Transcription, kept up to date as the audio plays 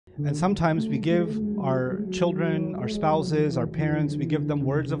And sometimes we give our children, our spouses, our parents, we give them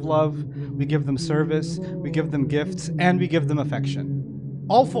words of love, we give them service, we give them gifts, and we give them affection.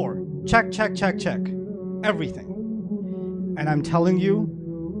 All four. Check, check, check, check. Everything. And I'm telling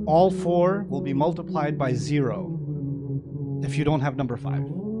you, all four will be multiplied by 0 if you don't have number 5.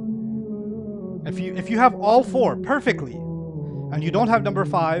 If you have all four perfectly, and you don't have number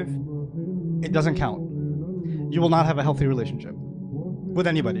 5, it doesn't count. You will not have a healthy relationship with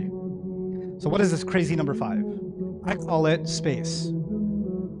anybody. So what is this crazy number 5? I call it space.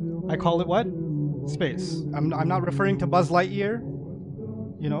 I call it what? Space. I'm not referring to Buzz Lightyear,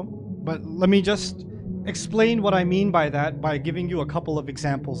 you know, but let me just explain what I mean by that by giving you a couple of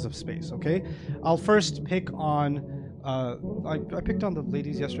examples of space, okay? I'll first pick on, I picked on the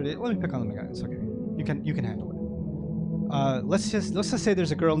ladies yesterday. Let me pick on them again, it's okay. You can handle it. Let's just say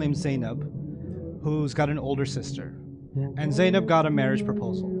there's a girl named Zainab who's got an older sister. And Zainab got a marriage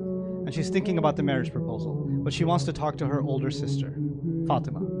proposal. And she's thinking about the marriage proposal. But she wants to talk to her older sister,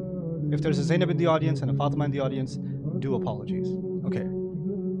 Fatima. If there's a Zainab in the audience and a Fatima in the audience, do apologies. Okay.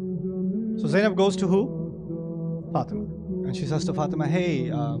 So Zainab goes to who? Fatima. And she says to Fatima,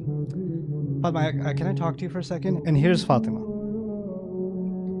 hey, Fatima, can I talk to you for a second? And here's Fatima.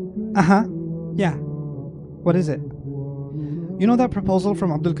 Uh-huh. Yeah. What is it? You know that proposal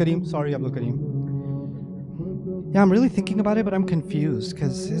from Abdul Karim? Sorry, Abdul Karim. Yeah, I'm really thinking about it, but I'm confused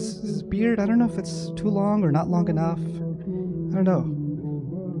because his beard, I don't know if it's too long or not long enough. I don't know.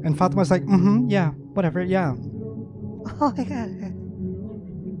 And Fatima's like, yeah, whatever, yeah. Oh, yeah.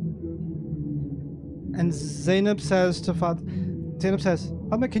 And Zainab says to Fatima,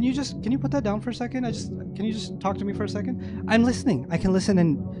 can you put that down for a second? Can you just talk to me for a second? I'm listening. I can listen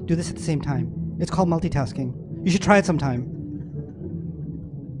and do this at the same time. It's called multitasking. You should try it sometime.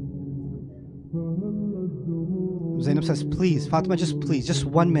 Zainab says, please, Fatima, just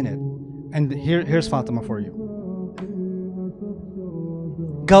 1 minute. And here's Fatima for you.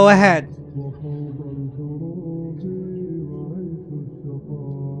 Go ahead.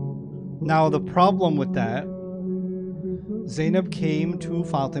 Now, the problem with that, Zainab came to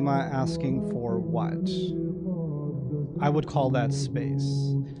Fatima asking for what? I would call that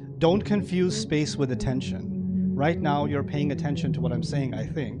space. Don't confuse space with attention. Right now, you're paying attention to what I'm saying, I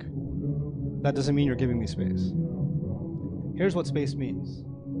think. That doesn't mean you're giving me space. Here's what space means.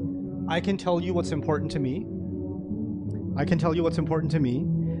 I can tell you what's important to me. I can tell you what's important to me,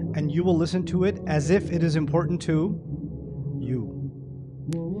 and you will listen to it as if it is important to you.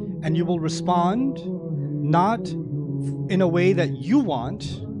 And you will respond not in a way that you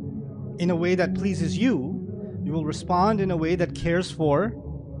want, in a way that pleases you. You will respond in a way that cares for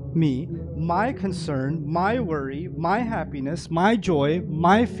me, my concern, my worry, my happiness, my joy,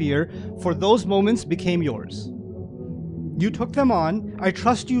 my fear. For those moments became yours. You took them on. I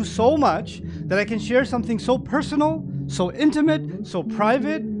trust you so much that I can share something so personal, so intimate, so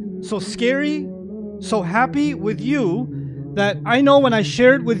private, so scary, so happy with you that I know when I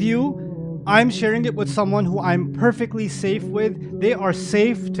share it with you, I'm sharing it with someone who I'm perfectly safe with. They are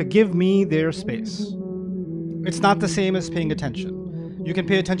safe to give me their space. It's not the same as paying attention. You can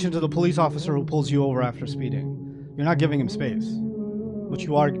pay attention to the police officer who pulls you over after speeding. You're not giving him space, but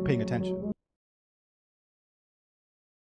you are paying attention.